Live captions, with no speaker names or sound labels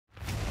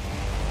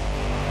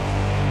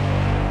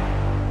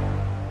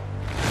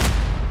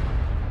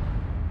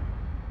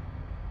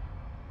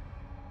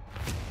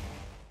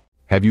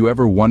Have you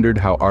ever wondered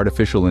how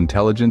artificial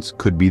intelligence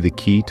could be the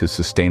key to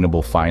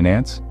sustainable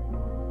finance?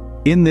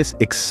 In this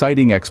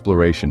exciting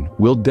exploration,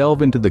 we'll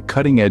delve into the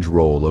cutting-edge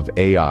role of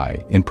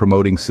AI in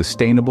promoting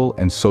sustainable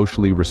and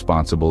socially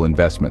responsible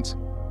investments.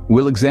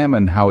 We'll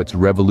examine how it's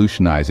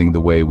revolutionizing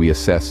the way we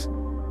assess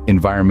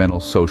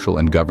environmental, social,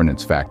 and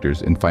governance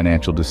factors in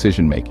financial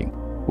decision-making.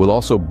 We'll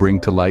also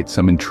bring to light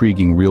some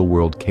intriguing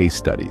real-world case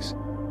studies.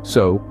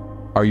 So,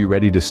 are you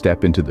ready to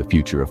step into the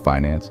future of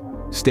finance?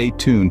 Stay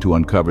tuned to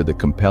uncover the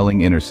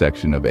compelling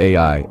intersection of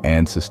AI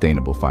and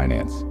sustainable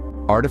finance.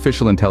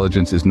 Artificial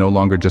intelligence is no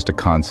longer just a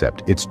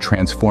concept, it's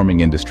transforming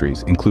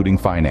industries, including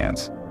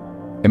finance.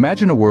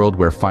 Imagine a world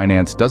where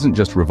finance doesn't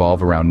just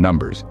revolve around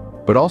numbers,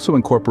 but also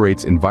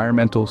incorporates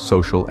environmental,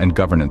 social, and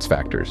governance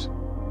factors.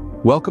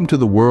 Welcome to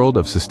the world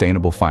of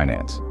sustainable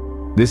finance.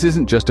 This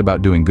isn't just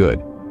about doing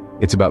good,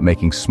 it's about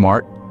making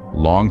smart,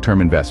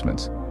 long-term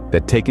investments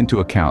that take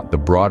into account the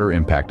broader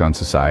impact on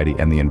society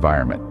and the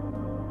environment.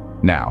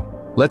 Now,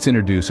 let's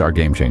introduce our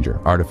game changer,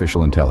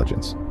 artificial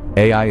intelligence.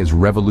 AI is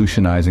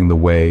revolutionizing the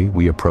way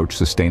we approach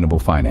sustainable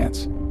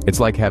finance. It's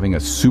like having a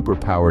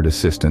super-powered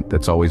assistant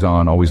that's always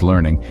on, always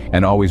learning,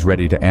 and always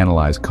ready to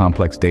analyze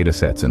complex data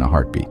sets in a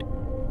heartbeat.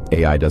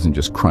 AI doesn't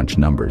just crunch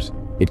numbers,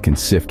 it can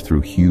sift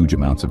through huge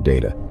amounts of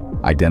data,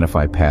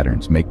 identify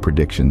patterns, make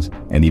predictions,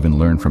 and even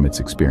learn from its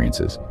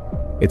experiences.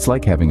 It's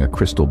like having a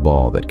crystal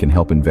ball that can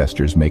help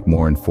investors make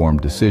more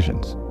informed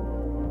decisions.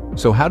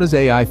 So how does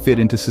AI fit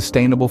into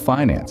sustainable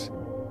finance?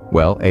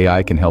 Well,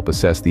 AI can help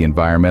assess the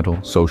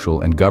environmental,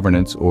 social, and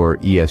governance, or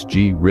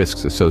ESG,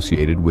 risks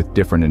associated with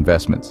different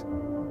investments.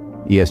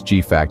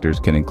 ESG factors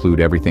can include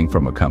everything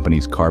from a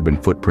company's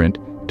carbon footprint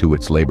to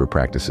its labor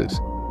practices.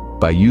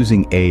 By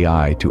using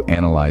AI to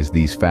analyze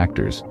these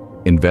factors,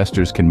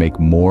 investors can make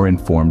more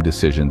informed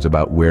decisions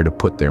about where to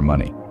put their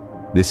money.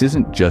 This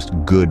isn't just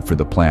good for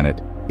the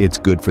planet, it's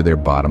good for their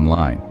bottom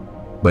line.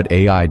 But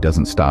AI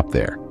doesn't stop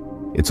there.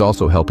 It's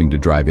also helping to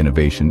drive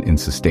innovation in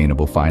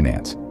sustainable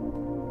finance.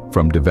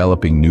 From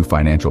developing new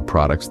financial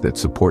products that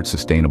support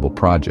sustainable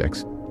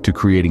projects, to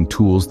creating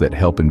tools that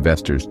help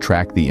investors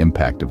track the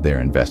impact of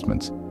their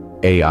investments,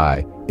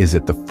 AI is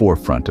at the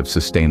forefront of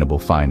sustainable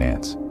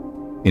finance.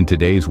 In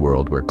today's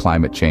world where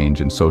climate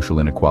change and social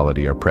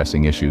inequality are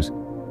pressing issues,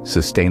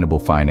 sustainable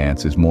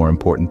finance is more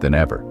important than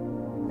ever.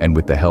 And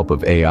with the help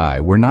of AI,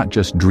 we're not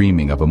just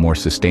dreaming of a more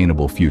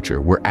sustainable future,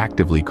 we're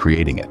actively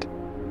creating it.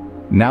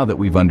 Now that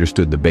we've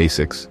understood the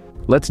basics,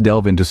 let's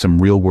delve into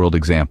some real-world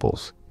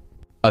examples.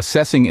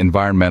 Assessing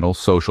environmental,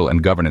 social,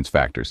 and governance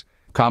factors,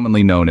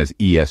 commonly known as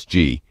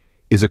ESG,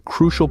 is a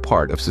crucial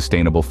part of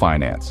sustainable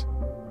finance.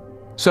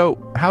 So,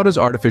 how does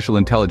artificial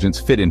intelligence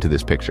fit into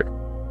this picture?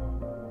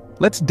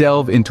 Let's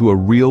delve into a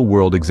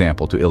real-world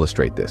example to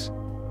illustrate this.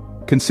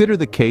 Consider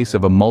the case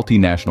of a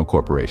multinational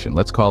corporation.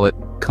 Let's call it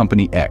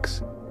Company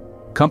X.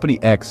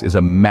 Company X is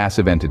a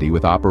massive entity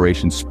with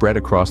operations spread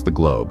across the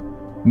globe,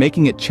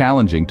 making it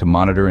challenging to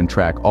monitor and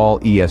track all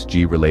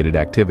ESG-related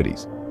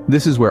activities.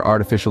 This is where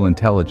artificial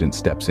intelligence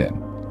steps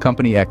in.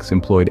 Company X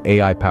employed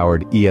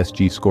AI-powered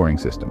ESG scoring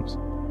systems.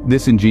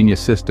 This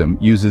ingenious system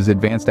uses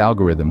advanced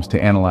algorithms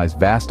to analyze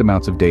vast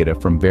amounts of data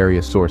from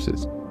various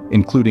sources,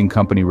 including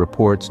company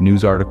reports,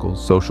 news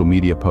articles, social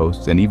media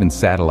posts, and even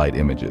satellite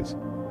images.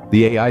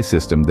 The AI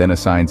system then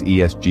assigns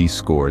ESG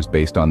scores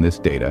based on this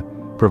data,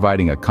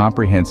 providing a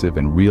comprehensive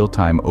and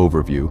real-time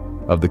overview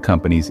of the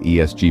company's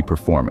ESG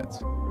performance.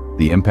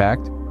 The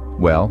impact?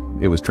 Well,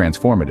 it was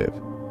transformative.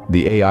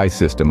 The AI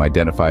system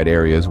identified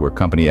areas where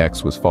Company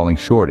X was falling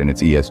short in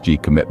its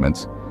ESG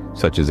commitments,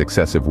 such as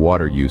excessive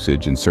water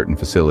usage in certain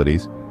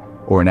facilities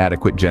or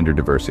inadequate gender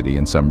diversity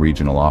in some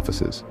regional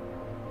offices.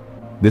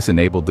 This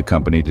enabled the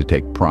company to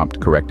take prompt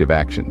corrective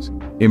actions,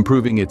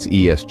 improving its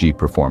ESG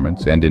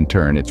performance and in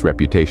turn its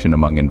reputation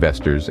among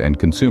investors and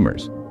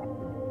consumers.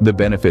 The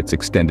benefits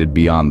extended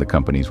beyond the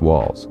company's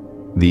walls.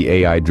 The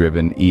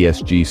AI-driven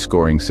ESG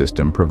scoring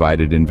system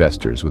provided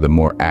investors with a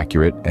more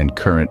accurate and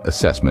current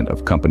assessment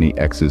of Company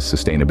X's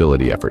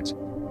sustainability efforts.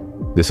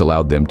 This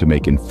allowed them to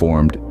make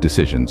informed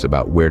decisions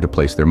about where to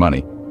place their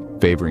money,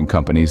 favoring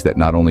companies that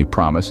not only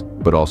promise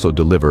but also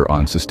deliver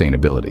on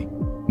sustainability.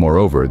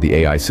 Moreover, the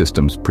AI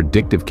system's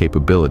predictive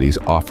capabilities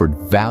offered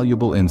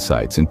valuable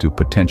insights into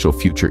potential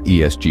future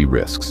ESG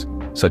risks,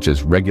 such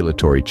as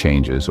regulatory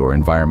changes or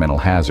environmental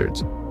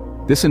hazards.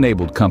 This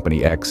enabled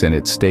Company X and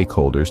its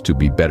stakeholders to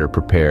be better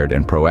prepared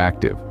and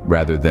proactive,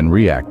 rather than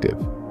reactive.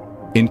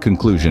 In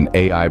conclusion,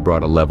 AI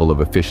brought a level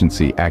of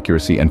efficiency,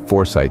 accuracy, and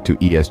foresight to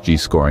ESG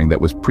scoring that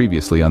was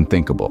previously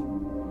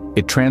unthinkable.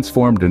 It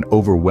transformed an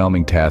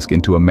overwhelming task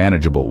into a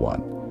manageable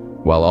one,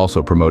 while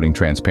also promoting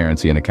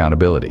transparency and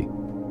accountability.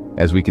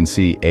 As we can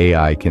see,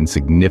 AI can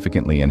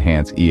significantly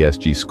enhance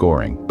ESG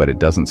scoring, but it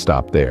doesn't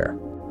stop there.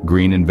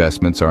 Green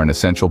investments are an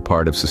essential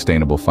part of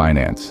sustainable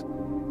finance,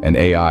 and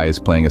AI is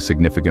playing a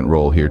significant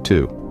role here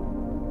too.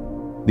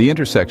 The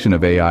intersection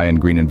of AI and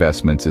green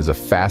investments is a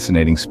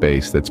fascinating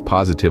space that's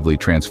positively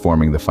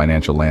transforming the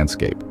financial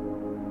landscape.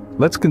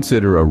 Let's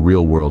consider a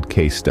real-world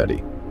case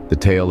study, the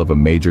tale of a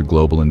major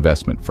global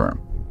investment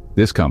firm.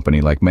 This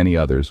company, like many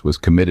others, was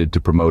committed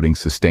to promoting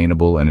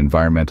sustainable and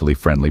environmentally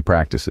friendly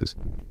practices.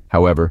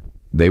 However,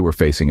 they were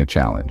facing a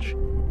challenge.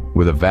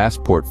 With a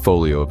vast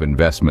portfolio of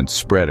investments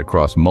spread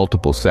across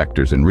multiple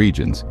sectors and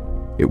regions,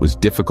 it was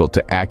difficult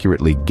to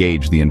accurately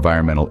gauge the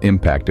environmental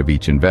impact of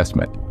each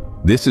investment.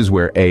 This is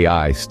where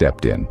AI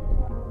stepped in.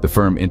 The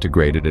firm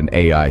integrated an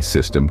AI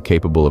system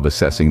capable of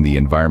assessing the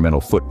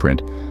environmental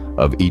footprint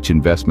of each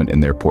investment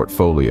in their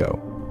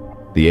portfolio.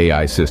 The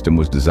AI system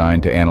was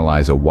designed to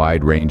analyze a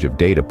wide range of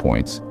data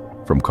points,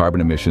 from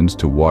carbon emissions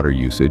to water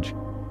usage,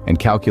 and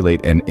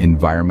calculate an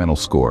environmental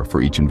score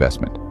for each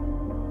investment.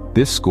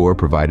 This score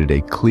provided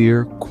a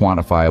clear,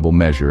 quantifiable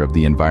measure of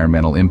the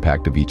environmental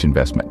impact of each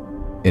investment,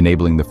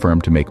 enabling the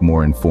firm to make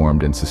more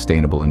informed and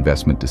sustainable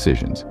investment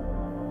decisions.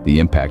 The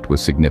impact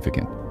was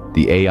significant.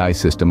 The AI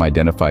system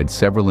identified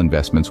several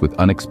investments with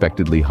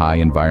unexpectedly high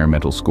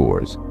environmental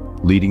scores,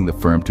 leading the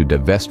firm to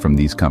divest from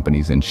these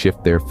companies and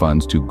shift their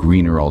funds to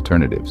greener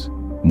alternatives.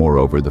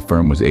 Moreover, the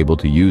firm was able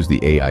to use the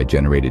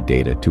AI-generated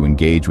data to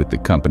engage with the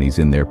companies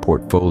in their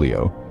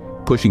portfolio,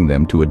 pushing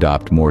them to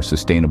adopt more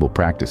sustainable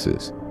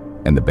practices.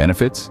 And the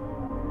benefits?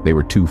 They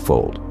were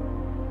twofold.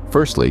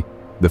 Firstly,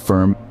 the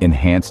firm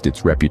enhanced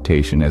its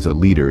reputation as a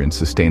leader in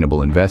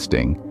sustainable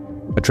investing,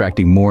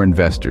 attracting more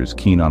investors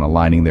keen on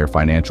aligning their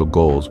financial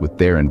goals with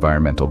their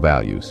environmental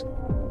values.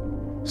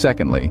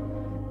 Secondly,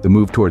 the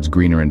move towards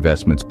greener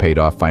investments paid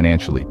off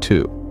financially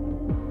too.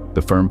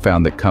 The firm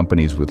found that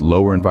companies with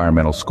lower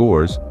environmental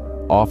scores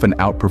often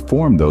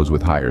outperformed those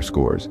with higher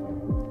scores,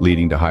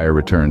 leading to higher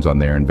returns on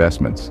their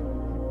investments.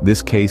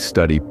 This case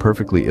study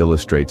perfectly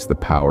illustrates the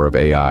power of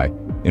AI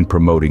in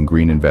promoting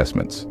green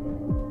investments.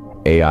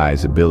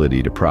 AI's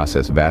ability to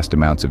process vast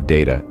amounts of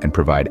data and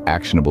provide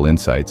actionable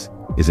insights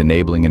is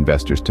enabling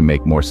investors to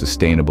make more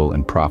sustainable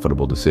and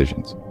profitable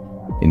decisions.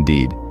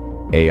 Indeed,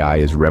 AI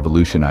is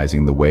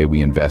revolutionizing the way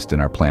we invest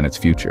in our planet's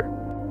future.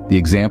 The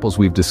examples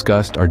we've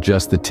discussed are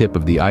just the tip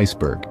of the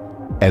iceberg.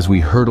 As we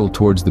hurtle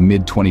towards the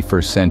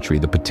mid-21st century,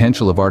 the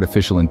potential of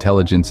artificial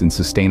intelligence in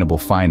sustainable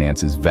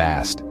finance is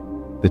vast.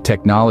 The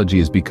technology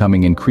is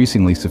becoming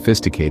increasingly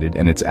sophisticated,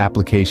 and its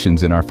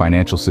applications in our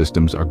financial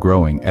systems are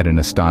growing at an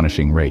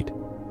astonishing rate.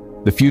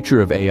 The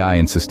future of AI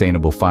in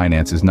sustainable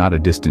finance is not a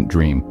distant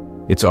dream.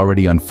 It's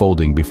already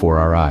unfolding before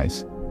our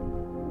eyes.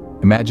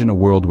 Imagine a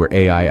world where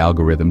AI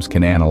algorithms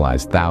can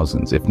analyze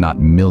thousands, if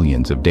not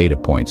millions, of data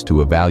points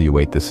to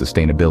evaluate the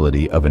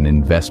sustainability of an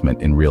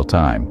investment in real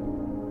time,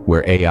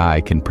 where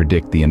AI can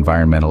predict the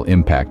environmental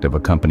impact of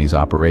a company's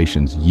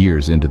operations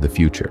years into the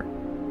future,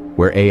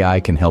 where AI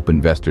can help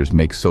investors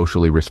make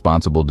socially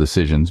responsible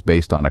decisions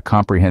based on a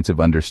comprehensive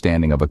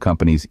understanding of a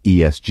company's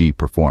ESG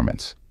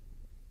performance.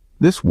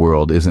 This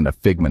world isn't a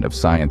figment of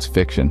science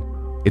fiction,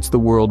 it's the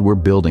world we're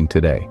building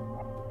today.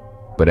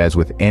 But as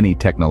with any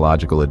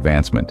technological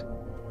advancement,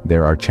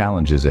 there are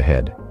challenges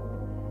ahead.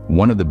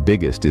 One of the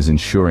biggest is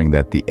ensuring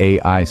that the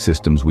AI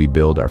systems we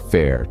build are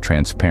fair,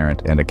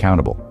 transparent, and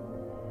accountable.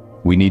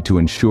 We need to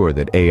ensure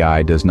that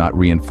AI does not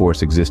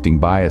reinforce existing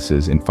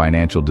biases in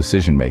financial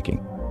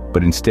decision-making,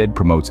 but instead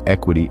promotes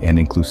equity and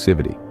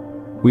inclusivity.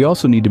 We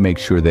also need to make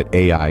sure that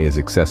AI is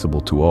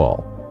accessible to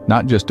all,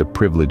 not just a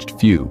privileged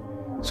few,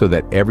 so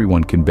that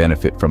everyone can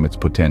benefit from its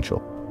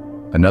potential.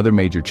 Another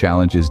major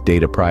challenge is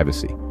data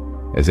privacy.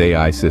 As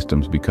AI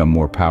systems become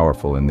more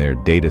powerful and their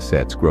data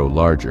sets grow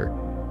larger,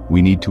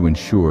 we need to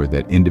ensure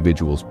that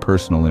individuals'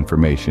 personal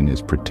information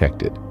is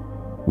protected.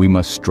 We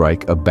must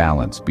strike a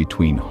balance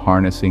between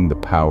harnessing the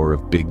power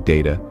of big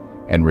data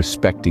and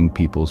respecting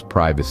people's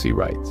privacy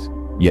rights.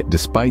 Yet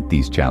despite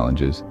these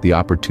challenges, the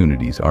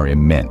opportunities are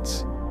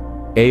immense.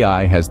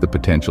 AI has the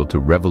potential to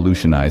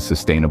revolutionize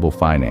sustainable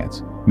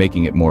finance,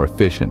 making it more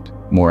efficient,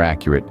 more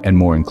accurate, and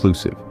more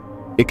inclusive.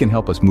 It can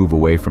help us move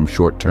away from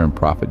short-term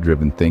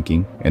profit-driven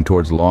thinking and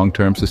towards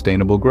long-term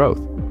sustainable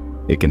growth.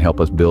 It can help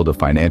us build a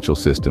financial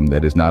system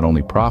that is not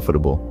only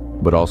profitable,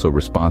 but also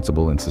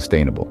responsible and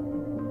sustainable.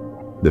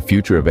 The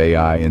future of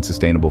AI and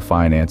sustainable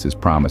finance is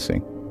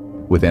promising,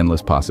 with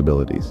endless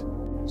possibilities.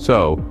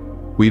 So,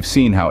 we've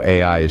seen how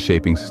AI is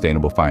shaping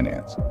sustainable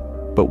finance.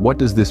 But what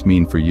does this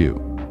mean for you?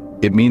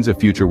 It means a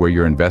future where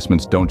your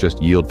investments don't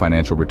just yield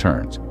financial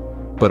returns,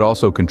 but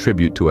also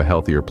contribute to a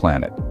healthier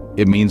planet.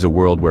 It means a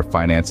world where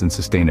finance and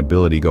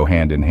sustainability go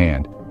hand in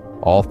hand,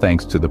 all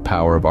thanks to the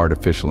power of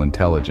artificial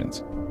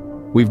intelligence.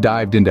 We've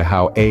dived into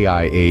how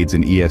AI aids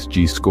in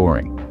ESG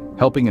scoring,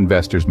 helping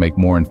investors make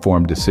more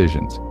informed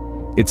decisions.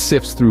 It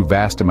sifts through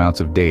vast amounts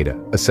of data,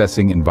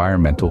 assessing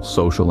environmental,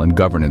 social, and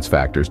governance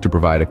factors to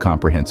provide a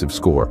comprehensive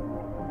score.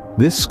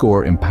 This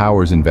score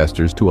empowers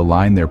investors to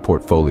align their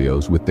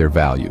portfolios with their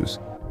values,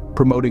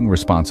 promoting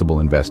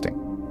responsible investing.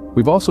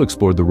 We've also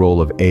explored the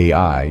role of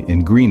AI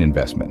in green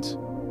investments.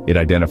 It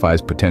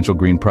identifies potential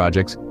green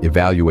projects,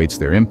 evaluates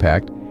their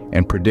impact,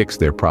 and predicts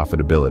their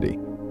profitability.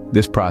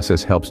 This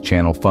process helps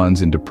channel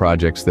funds into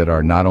projects that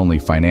are not only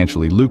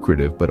financially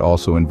lucrative but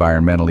also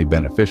environmentally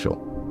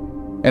beneficial.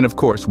 And of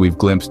course, we've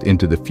glimpsed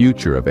into the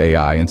future of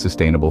AI and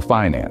sustainable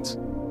finance.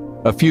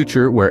 A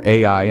future where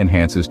AI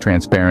enhances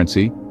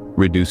transparency,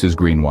 reduces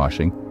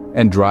greenwashing,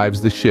 and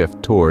drives the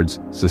shift towards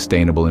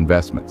sustainable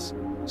investments.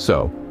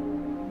 So,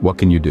 what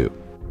can you do?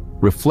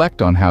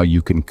 Reflect on how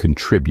you can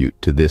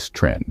contribute to this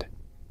trend.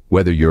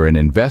 Whether you're an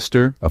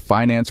investor, a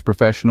finance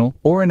professional,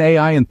 or an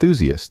AI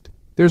enthusiast,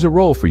 there's a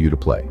role for you to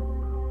play.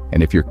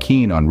 And if you're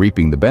keen on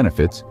reaping the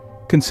benefits,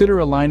 consider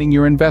aligning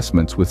your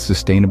investments with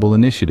sustainable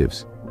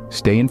initiatives.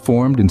 Stay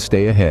informed and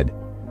stay ahead.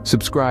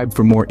 Subscribe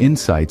for more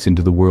insights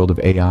into the world of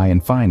AI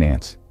and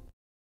finance.